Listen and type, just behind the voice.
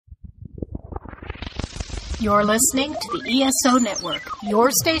You're listening to the ESO Network, your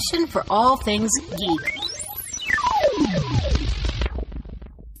station for all things geek.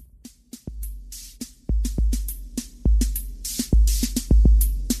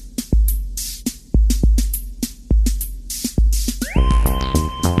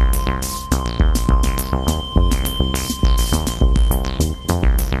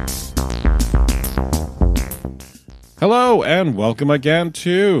 Hello, and welcome again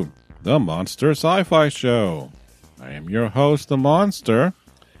to the Monster Sci-Fi Show. I am your host, The Monster,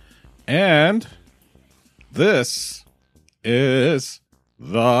 and this is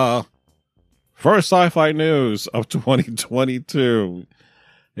the first sci-fi news of 2022.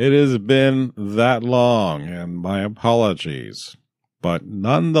 It has been that long, and my apologies. But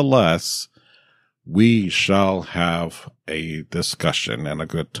nonetheless, we shall have a discussion and a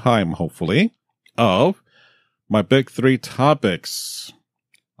good time, hopefully, of my big three topics.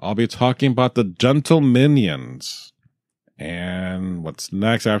 I'll be talking about the Gentleminions. And what's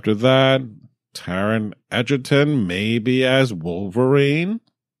next after that? Taron Egerton, maybe as Wolverine.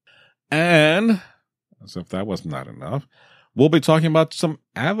 And, as if that was not enough, we'll be talking about some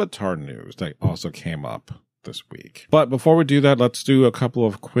Avatar news that also came up this week. But before we do that, let's do a couple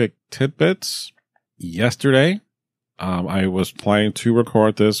of quick tidbits. Yesterday, I was planning to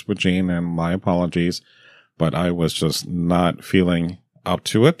record this with Gene, and my apologies, but I was just not feeling up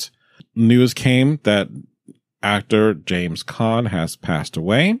to it. News came that actor James Caan has passed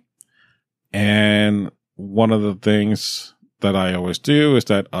away. And one of the things that I always do is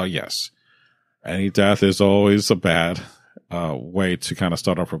that, yes, any death is always a bad way to kind of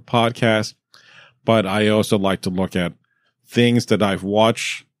start off a podcast. But I also like to look at things that I've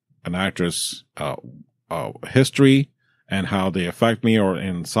watched, an actor's history, and how they affect me, or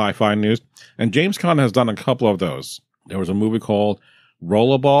in sci-fi news. And James Caan has done a couple of those. There was a movie called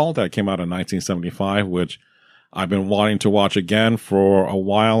Rollerball that came out in 1975, which I've been wanting to watch again for a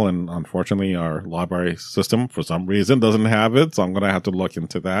while, and unfortunately our library system, for some reason, doesn't have it, so I'm going to have to look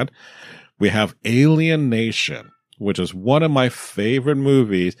into that. We have Alien Nation, which is one of my favorite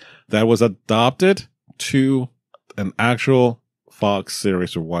movies that was adopted to an actual Fox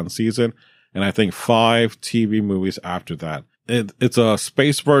series for one season, and I think 5 TV movies after that. It's a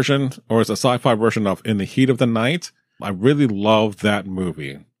space version, or it's a sci-fi version of In the Heat of the Night. I really love that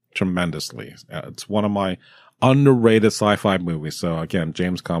movie tremendously. It's one of my underrated sci-fi movies. So again,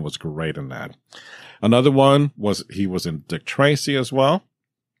 James Caan was great in that. Another one was, he was in Dick Tracy as well.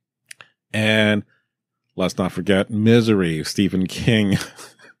 And let's not forget Misery, Stephen King,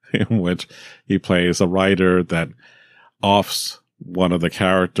 in which he plays a writer that offs one of the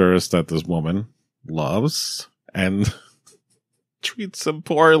characters that this woman loves and treats him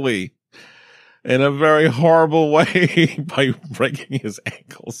poorly in a very horrible way by breaking his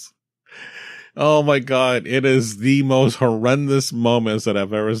ankles. Oh my God. It is the most horrendous moments that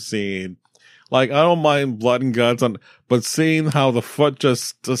I've ever seen. Like, I don't mind blood and guts, but seeing how the foot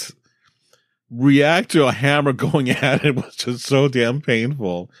just react to a hammer going at it was just so damn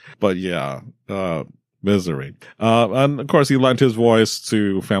painful. But yeah, Misery. And of course he lent his voice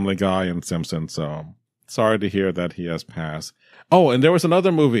to Family Guy and Simpsons, so sorry to hear that he has passed. Oh, and there was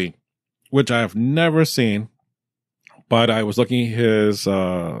another movie, which I have never seen, but I was looking at his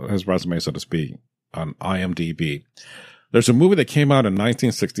resume, so to speak, on IMDb. There's a movie that came out in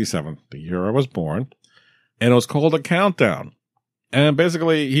 1967, the year I was born, and it was called A Countdown. And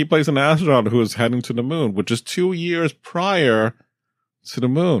basically, he plays an astronaut who is heading to the moon, which is 2 years prior to the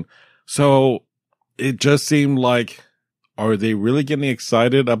moon. So it just seemed like, are they really getting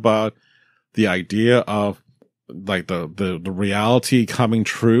excited about the idea of like the reality coming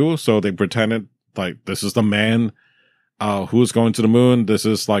true? So they pretended like this is the man who's going to the moon. This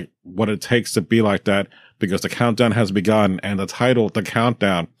is like what it takes to be like that, because the countdown has begun, and the title, The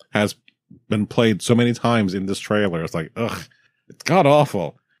Countdown, has been played so many times in this trailer. It's like, ugh, it's god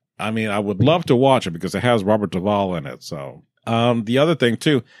awful. I mean, I would love to watch it because it has Robert Duvall in it. So, the other thing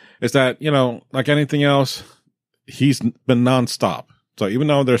too is that, you know, like anything else, he's been nonstop. So even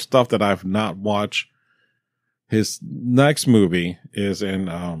though there's stuff that I've not watched, his next movie is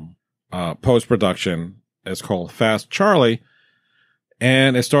in post-production. It's called Fast Charlie,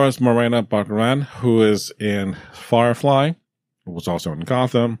 and it stars Morena Baccarin, who is in Firefly, who was also in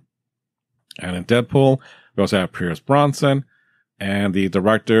Gotham, and in Deadpool. We also have Pierce Bronson, and the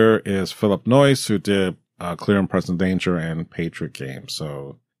director is Philip Noyce, who did Clear and Present Danger and Patriot Games.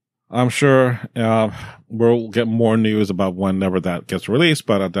 So I'm sure we'll get more news about whenever that gets released,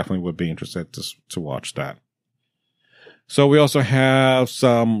 but I definitely would be interested to watch that. So we also have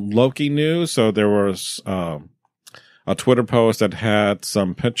some Loki news. So there was a Twitter post that had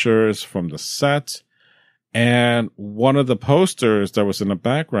some pictures from the set, And one of the posters that was in the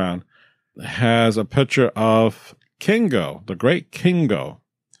background has a picture of Kingo, the great Kingo,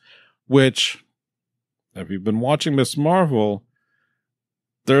 which, if you've been watching Miss Marvel,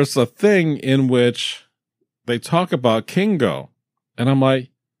 there's a thing in which they talk about Kingo. And I'm like,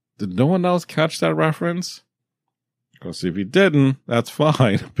 did no one else catch that reference? Because if you didn't, that's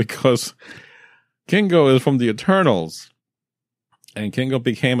fine, because Kingo is from the Eternals. And Kingo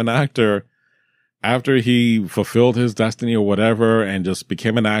became an actor after he fulfilled his destiny or whatever and just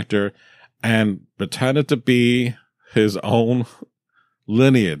became an actor and pretended to be his own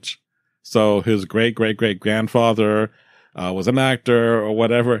lineage. So his great-great-great-grandfather was an actor or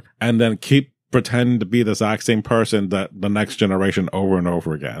whatever, and then keep pretending to be the exact same person that the next generation over and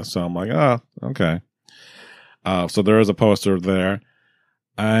over again. So I'm like, oh, okay. So there is a poster there.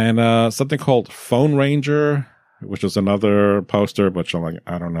 And something called Phone Ranger, which is another poster, which I'm like,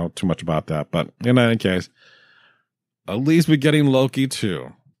 I don't know too much about that. But in any case, at least we're getting Loki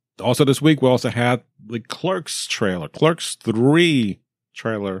too. Also this week, we also had the Clerks trailer, Clerks 3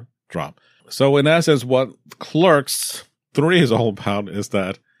 trailer drop. So in essence, what Clerks 3 is all about is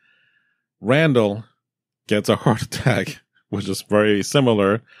that Randall gets a heart attack, which is very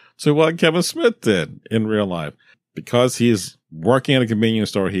similar to what Kevin Smith did in real life. Because he's working at a convenience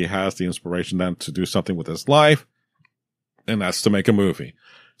store, he has the inspiration then to do something with his life, and that's to make a movie.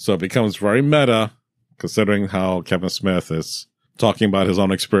 So it becomes very meta, considering how Kevin Smith is talking about his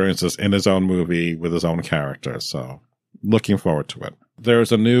own experiences in his own movie with his own character. So looking forward to it.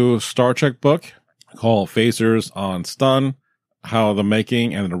 There's a new Star Trek book called Phasers on Stun, how the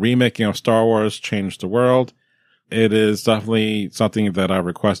making and the remaking of Star Wars changed the world. It is definitely something that I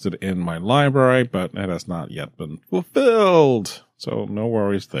requested in my library, but it has not yet been fulfilled. So no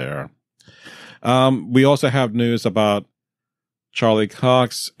worries there. We also have news about Charlie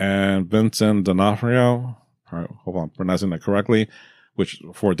Cox and Vincent D'Onofrio. Hope I'm pronouncing that correctly. Which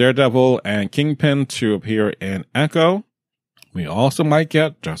for Daredevil and Kingpin to appear in Echo. We also might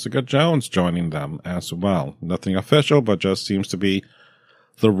get Jessica Jones joining them as well. Nothing official, but just seems to be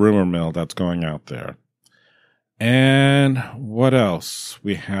the rumor mill that's going out there. And what else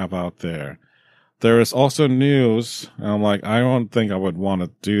we have out there? There is also news. And I'm like, I don't think I would want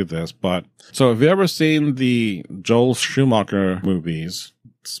to do this, but so have you ever seen the Joel Schumacher movies,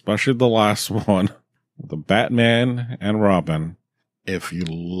 especially the last one, the Batman and Robin? If you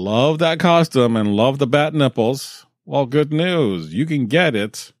love that costume and love the bat nipples, well, good news. You can get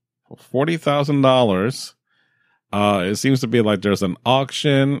it for $40,000. It seems to be like there's an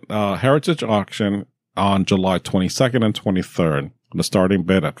auction, heritage auction, on July 22nd and 23rd. The starting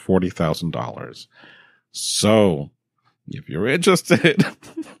bid at $40,000. So, if you're interested,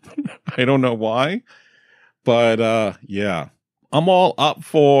 I don't know why, but yeah, I'm all up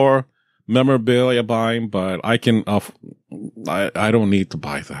for memorabilia buying, but I can, I don't need to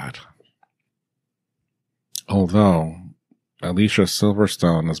buy that. Although, Alicia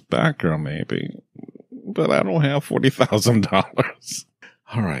Silverstone is Batgirl maybe, but I don't have $40,000.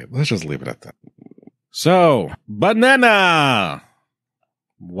 All right, let's just leave it at that. So, banana!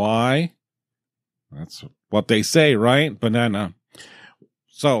 Why? That's what they say, right? Banana.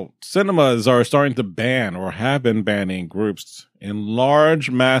 So, cinemas are starting to ban or have been banning groups in large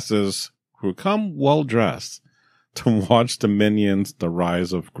masses who come well-dressed to watch the Minions, The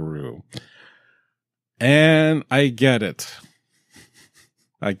Rise of Gru. And I get it.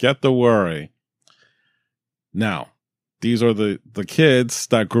 I get the worry. Now, these are the kids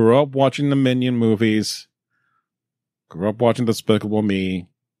that grew up watching the Minion movies, grew up watching Despicable Me.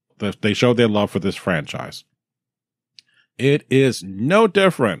 They showed their love for this franchise. It is no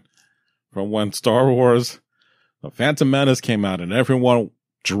different from when Star Wars, The Phantom Menace came out and everyone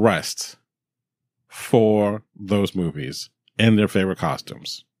dressed for those movies in their favorite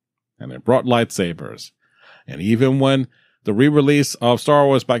costumes. And they brought lightsabers. And even when the re-release of Star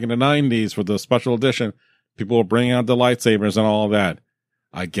Wars back in the 90s for the special edition, people were bringing out the lightsabers and all that.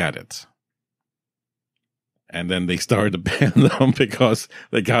 I get it. And then they started to ban them because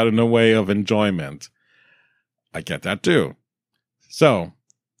they got in the way of enjoyment. I get that too. So,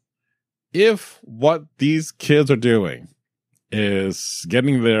 if what these kids are doing is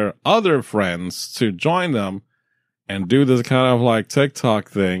getting their other friends to join them and do this kind of like TikTok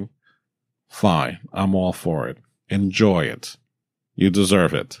thing, fine. I'm all for it. Enjoy it. You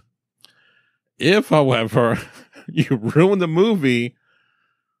deserve it. If, however, you ruin the movie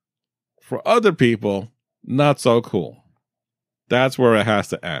for other people, not so cool. That's where it has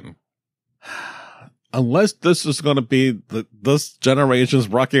to end. Unless this is going to be this generation's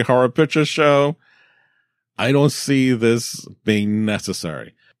Rocky Horror Picture Show, I don't see this being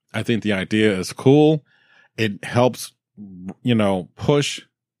necessary. I think the idea is cool. It helps, push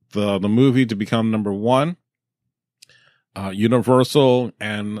the movie to become number one. Universal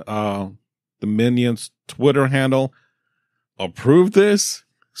and the Minions Twitter handle approved this,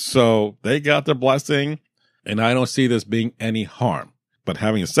 so they got their blessing, and I don't see this being any harm. But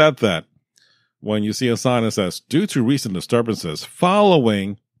having said that, when you see a sign that says, due to recent disturbances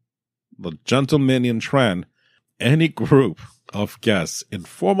following the Gentleminion trend, any group of guests in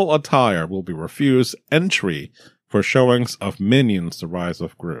formal attire will be refused entry for showings of Minions: The Rise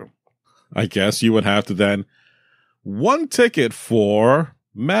of Gru. I guess you would have to then one ticket for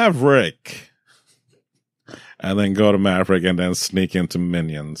Maverick, and then go to Maverick and then sneak into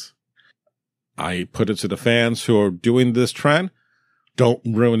Minions. I put it to the fans who are doing this trend, don't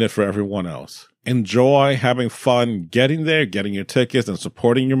ruin it for everyone else. Enjoy having fun getting there, getting your tickets, and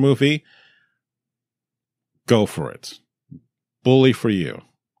supporting your movie. Go for it. Bully for you.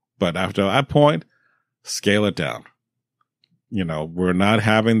 But after that point, scale it down. We're not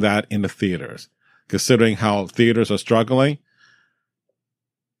having that in the theaters. Considering how theaters are struggling,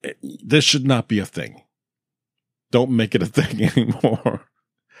 this should not be a thing. Don't make it a thing anymore.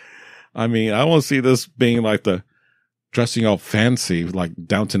 I mean, I want to see this being like the dressing up fancy, like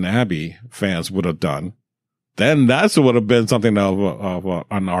Downton Abbey fans would have done. Then that would have been something of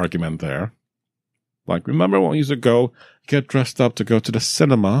an argument there. Like, remember when we used to get dressed up to go to the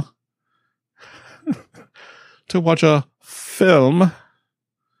cinema to watch a film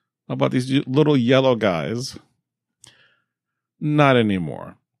about these little yellow guys? Not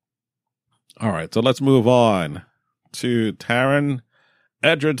anymore. All right, so let's move on to Taron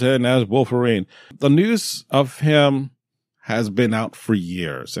Egerton as Wolverine. The news of him has been out for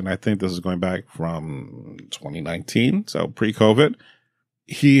years, and I think this is going back from 2019, so pre-COVID.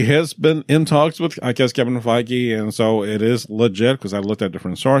 He has been in talks with, I guess, Kevin Feige, and so it is legit because I looked at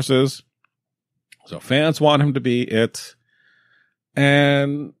different sources. So fans want him to be it,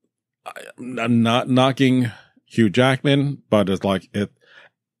 and I'm not knocking Hugh Jackman, but it's like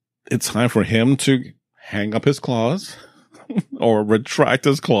it's time for him to hang up his claws or retract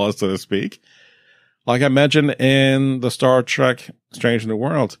his claws, so to speak. Like I mentioned in the Star Trek Strange New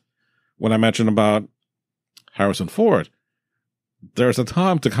World, when I mentioned about Harrison Ford, there's a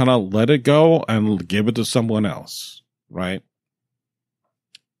time to kind of let it go and give it to someone else, right?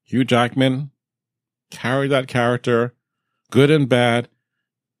 Hugh Jackman carried that character, good and bad.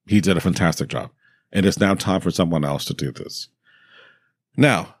 He did a fantastic job. And it's now time for someone else to do this.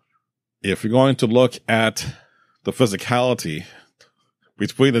 Now, if you're going to look at the physicality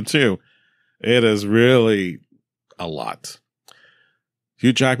between the two, it is really a lot.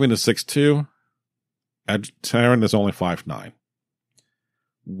 Hugh Jackman is 6'2". Taron is only 5'9".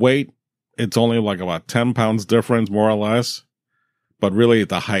 Weight, it's only like about 10 pounds difference, more or less. But really,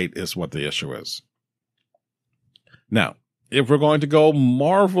 the height is what the issue is. Now, if we're going to go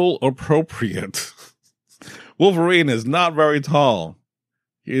Marvel appropriate, Wolverine is not very tall.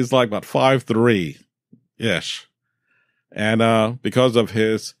 He's like about 5'3"-ish. And because of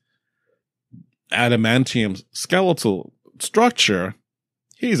his adamantium skeletal structure,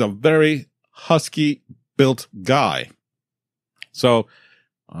 he's a very husky built guy. So,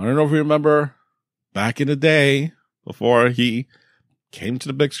 I don't know if you remember back in the day, before he came to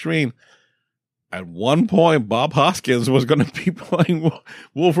the big screen, at one point, Bob Hoskins was going to be playing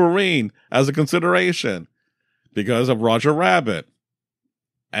Wolverine as a consideration because of Roger Rabbit.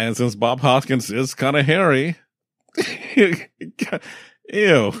 And since Bob Hoskins is kind of hairy,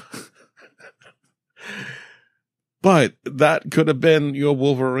 ew. But that could have been your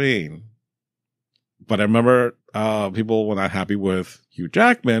Wolverine. But I remember people were not happy with Hugh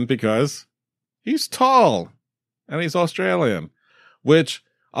Jackman because he's tall and he's Australian. Which,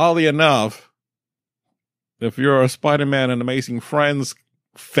 oddly enough, if you're a Spider-Man and Amazing Friends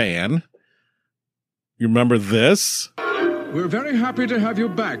fan, you remember this? We're very happy to have you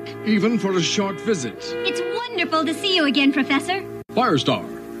back, even for a short visit. It's wonderful to see you again, Professor. Firestar,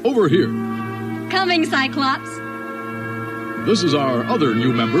 over here. Coming, Cyclops. This is our other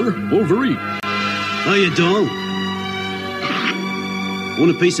new member, Wolverine. How you doing?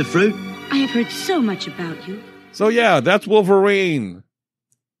 Want a piece of fruit? I have heard so much about you. So yeah, that's Wolverine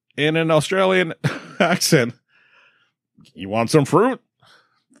in an Australian accent. You want some fruit?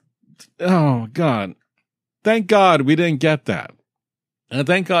 Oh, God. Thank God we didn't get that. And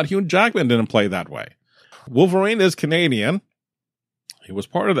thank God Hugh Jackman didn't play that way. Wolverine is Canadian. He was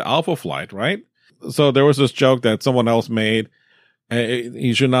part of the Alpha Flight, right? So there was this joke that someone else made.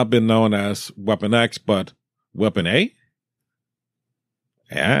 He should not have been known as Weapon X, but Weapon A?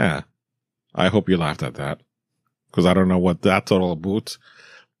 Yeah. I hope you laughed at that, because I don't know what that's all about.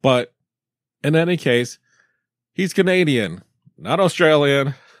 But in any case, He's Canadian, not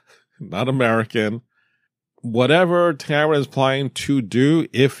Australian, not American. Whatever Taron is planning to do,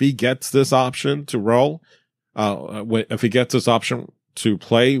 if he gets this option to roll, if he gets this option to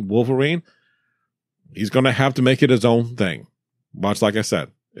play Wolverine, he's going to have to make it his own thing. Much like I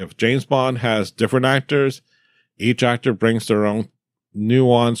said, if James Bond has different actors, each actor brings their own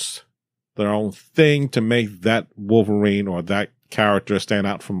nuance, their own thing to make that Wolverine or that character stand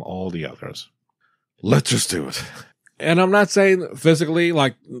out from all the others. Let's just do it. And I'm not saying physically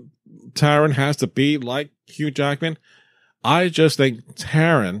like Taron has to be like Hugh Jackman. I just think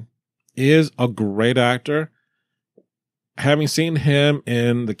Taron is a great actor. Having seen him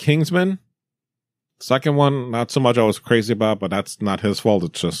in The Kingsman, second one, not so much I was crazy about, but that's not his fault.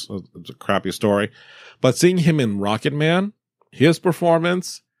 It's just it's a crappy story. But seeing him in Rocket Man, his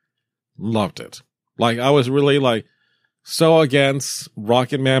performance, loved it. Like, I was really like so against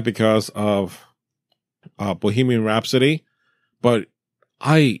Rocket Man because of Bohemian Rhapsody, but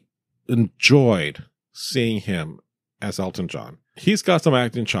I enjoyed seeing him as Elton John. He's got some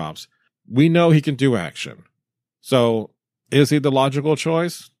acting chops. We know he can do action. So is he the logical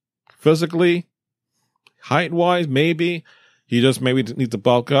choice? Physically, height-wise, maybe. He just maybe needs to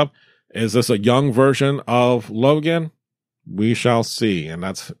bulk up. Is this a young version of Logan? We shall see. And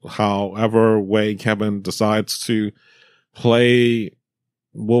that's however way Kevin decides to play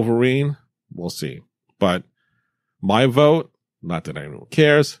Wolverine. We'll see. But my vote, not that anyone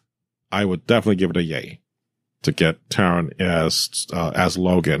cares, I would definitely give it a yay to get Taron as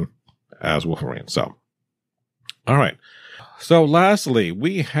Logan, as Wolverine. So, all right. So lastly,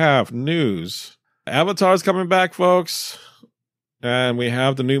 we have news. Avatar's coming back, folks. And we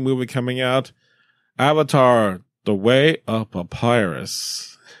have the new movie coming out. Avatar, The Way of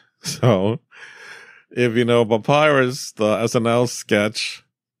Papyrus. So, if you know Papyrus, the SNL sketch,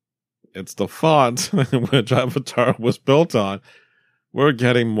 it's the font in which Avatar was built on. We're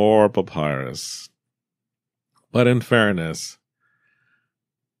getting more Papyrus. But in fairness,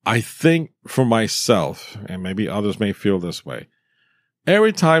 I think for myself, and maybe others may feel this way,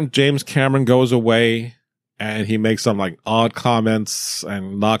 every time James Cameron goes away and he makes some like odd comments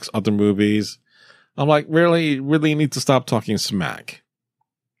and knocks other movies, I'm like, really need to stop talking smack.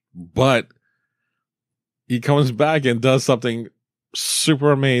 But he comes back and does something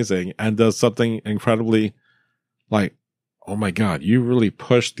super amazing and does something incredibly like, oh my God, you really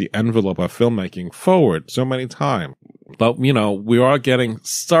pushed the envelope of filmmaking forward so many times. But, you know, we are getting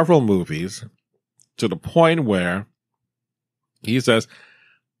several movies to the point where he says,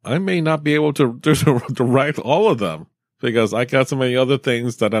 I may not be able to write all of them because I got so many other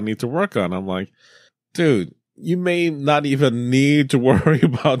things that I need to work on. I'm like, dude, you may not even need to worry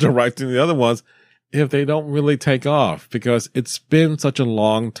about directing the other ones if they don't really take off, because it's been such a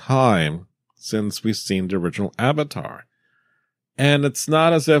long time since we've seen the original Avatar. And it's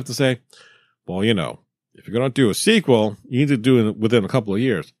not as if to say, well, you know, if you're going to do a sequel, you need to do it within a couple of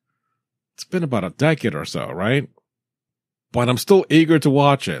years. It's been about a decade or so, right? But I'm still eager to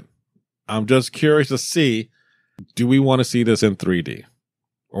watch it. I'm just curious to see, do we want to see this in 3D?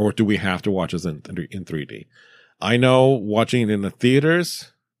 Or do we have to watch this in 3D? I know watching it in the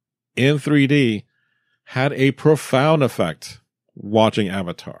theaters in 3D had a profound effect watching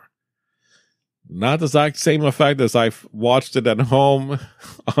Avatar. Not the exact same effect as I watched it at home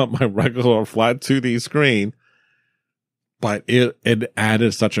on my regular flat 2D screen, but it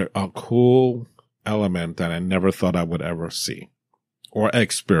added such a cool element that I never thought I would ever see or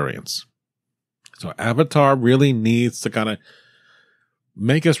experience. So Avatar really needs to kind of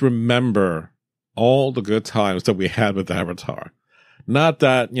make us remember all the good times that we had with Avatar. Not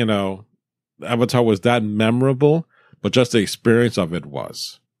that, you know, Avatar was that memorable, but just the experience of it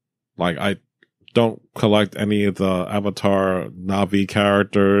was. Like, I don't collect any of the Avatar Na'vi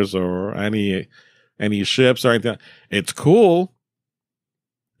characters or any ships or anything. It's cool.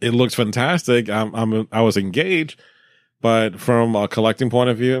 It looks fantastic. I was engaged, but from a collecting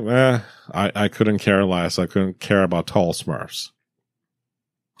point of view, I couldn't care less. I couldn't care about tall Smurfs.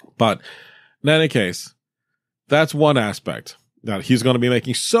 But in any case, that's one aspect, that he's going to be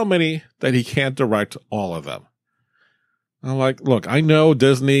making so many that he can't direct all of them. I'm like, look, I know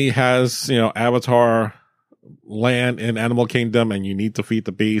Disney has, you know, Avatar Land in Animal Kingdom and you need to feed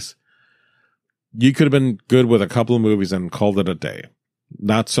the beast. You could have been good with a couple of movies and called it a day.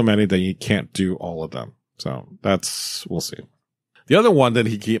 Not so many that you can't do all of them. So we'll see. The other one that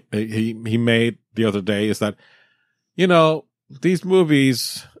he made the other day is that, you know, these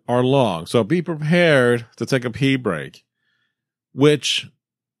movies are long, so be prepared to take a pee break. Which,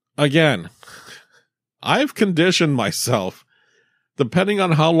 again, I've conditioned myself depending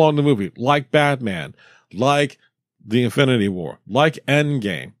on how long the movie, like Batman, like the Infinity War, like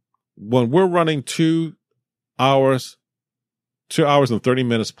Endgame, when we're running 2 hours and 30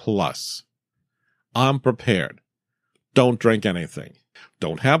 minutes plus, I'm prepared. Don't drink anything.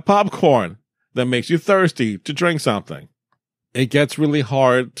 Don't have popcorn that makes you thirsty to drink something. It gets really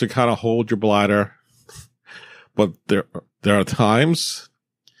hard to kind of hold your bladder, but there are times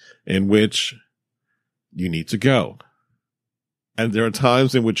in which you need to go. And there are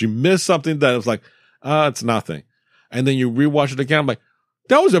times in which you miss something that is like, it's nothing. And then you rewatch it again. I'm like,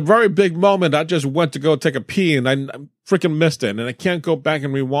 that was a very big moment. I just went to go take a pee and I freaking missed it. And I can't go back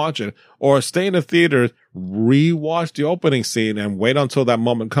and rewatch it. Or stay in the theater, rewatch the opening scene and wait until that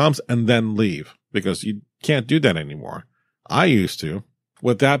moment comes and then leave. Because you can't do that anymore. I used to.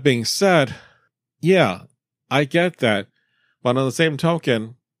 With that being said, yeah, I get that. But on the same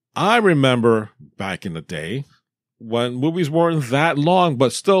token, I remember back in the day when movies weren't that long,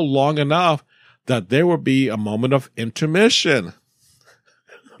 but still long enough that there would be a moment of intermission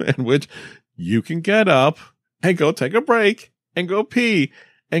in which you can get up and go take a break and go pee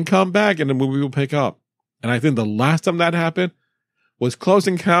and come back and the movie will pick up. And I think the last time that happened was Close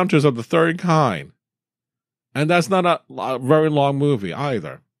Encounters of the Third Kind. And that's not a very long movie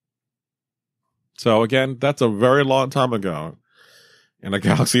either. So again, that's a very long time ago in a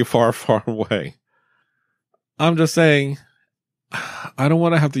galaxy far, far away. I'm just saying, I don't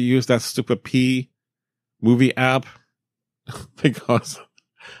want to have to use that stupid P movie app because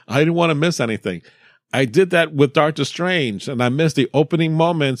I didn't want to miss anything. I did that with Doctor Strange and I missed the opening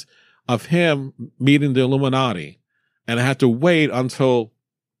moments of him meeting the Illuminati. And I had to wait until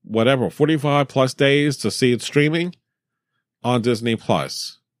 45 plus days to see it streaming on Disney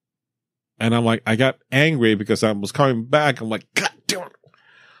Plus. And I'm like, I got angry because I was coming back. I'm like, God damn it.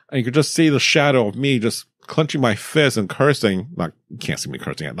 And you could just see the shadow of me just clenching my fist and cursing. Like, you can't see me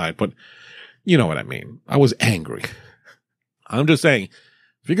cursing at night, but you know what I mean. I was angry. I'm just saying,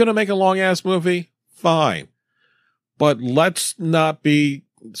 if you're going to make a long ass movie, fine. But let's not be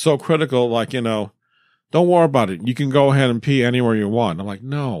so critical, like, don't worry about it. You can go ahead and pee anywhere you want. I'm like,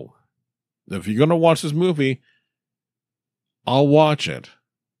 no. If you're going to watch this movie, I'll watch it.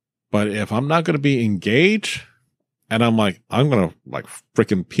 But if I'm not going to be engaged, and I'm going to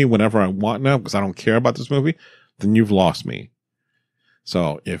freaking pee whenever I want now because I don't care about this movie, then you've lost me.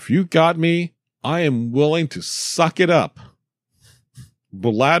 So if you got me, I am willing to suck it up.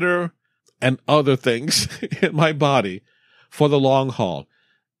 Bladder and other things in my body for the long haul.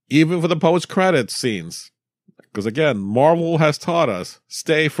 Even for the post-credits scenes. Because again, Marvel has taught us,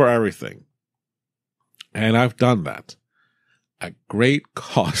 stay for everything. And I've done that. At great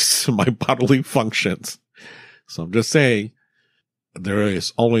cost to my bodily functions. So I'm just saying, there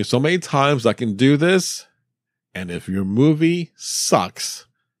is only so many times I can do this. And if your movie sucks,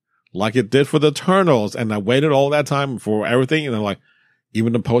 like it did for the Eternals, and I waited all that time for everything, and I'm like,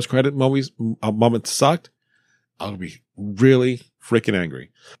 even the post-credit moments sucked, I'll be really freaking angry.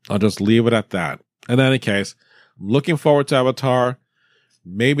 I'll just leave it at that. In any case, I'm looking forward to Avatar.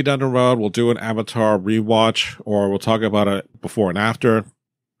 Maybe down the road we'll do an Avatar rewatch, or we'll talk about it before and after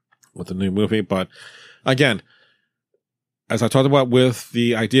with the new movie. But again, as I talked about with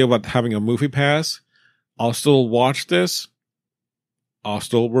the idea about having a movie pass, I'll still watch this. I'll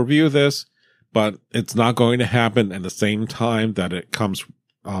still review this, but it's not going to happen at the same time that it comes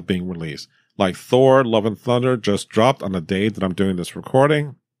being released. Like Thor, Love and Thunder just dropped on the day that I'm doing this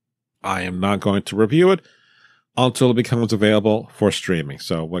recording. I am not going to review it until it becomes available for streaming.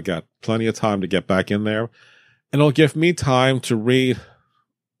 So we got plenty of time to get back in there. And it'll give me time to read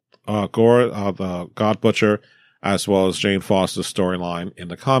Gore, the God Butcher, as well as Jane Foster's storyline in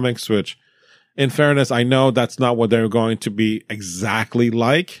the comics, which, in fairness, I know that's not what they're going to be exactly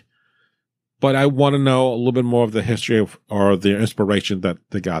like, but I want to know a little bit more of the history of, or the inspiration that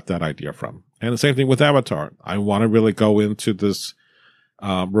they got that idea from. And the same thing with Avatar. I want to really go into this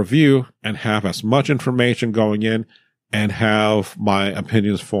review and have as much information going in and have my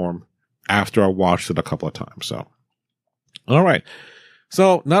opinions form after I watched it a couple of times. So, all right.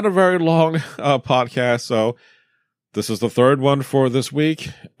 So not a very long podcast. So this is the third one for this week.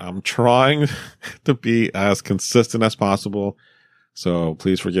 I'm trying to be as consistent as possible. So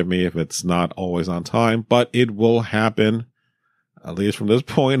please forgive me if it's not always on time, but it will happen at least from this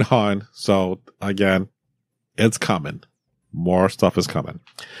point on. So again, it's coming. More stuff is coming.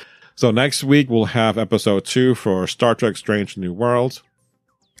 So next week we'll have episode 2 for Star Trek Strange New Worlds.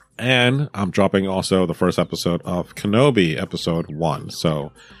 And I'm dropping also the first episode of Kenobi, episode 1.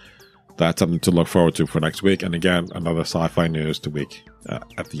 So that's something to look forward to for next week. And again, another sci-fi news to week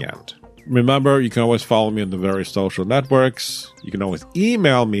at the end. Remember, you can always follow me on the various social networks. You can always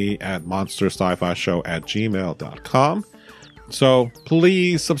email me at monsterscifishow@gmail.com. So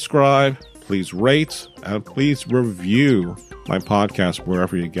please subscribe, please rate, and please review my podcast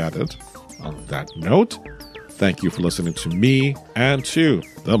wherever you get it. On that note, thank you for listening to me and to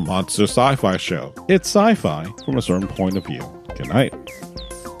the Monster Sci-Fi Show. It's sci-fi from a certain point of view. Good night.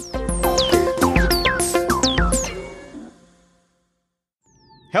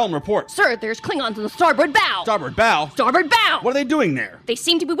 Helm, report. Sir, there's Klingons on the starboard bow. Starboard bow? Starboard bow! What are they doing there? They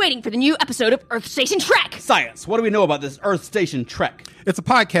seem to be waiting for the new episode of Earth Station Trek. Science, what do we know about this Earth Station Trek? It's a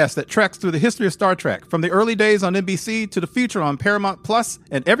podcast that treks through the history of Star Trek, from the early days on NBC to the future on Paramount Plus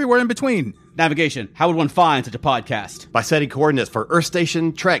and everywhere in between. Navigation, how would one find such a podcast? By setting coordinates for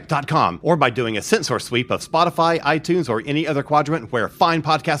earthstationtrek.com or by doing a sensor sweep of Spotify, iTunes, or any other quadrant where fine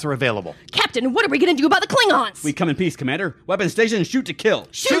podcasts are available. Captain, what are we going to do about the Klingons? We come in peace, Commander. Weapon station, shoot to kill.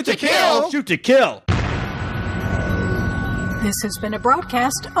 Shoot to kill! Shoot to kill! This has been a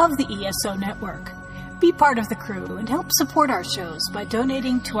broadcast of the ESO Network. Be part of the crew and help support our shows by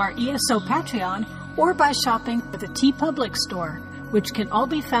donating to our ESO Patreon or by shopping at the TeePublic store, which can all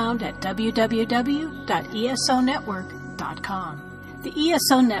be found at www.esonetwork.com. The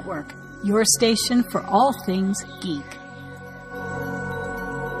ESO Network, your station for all things geek.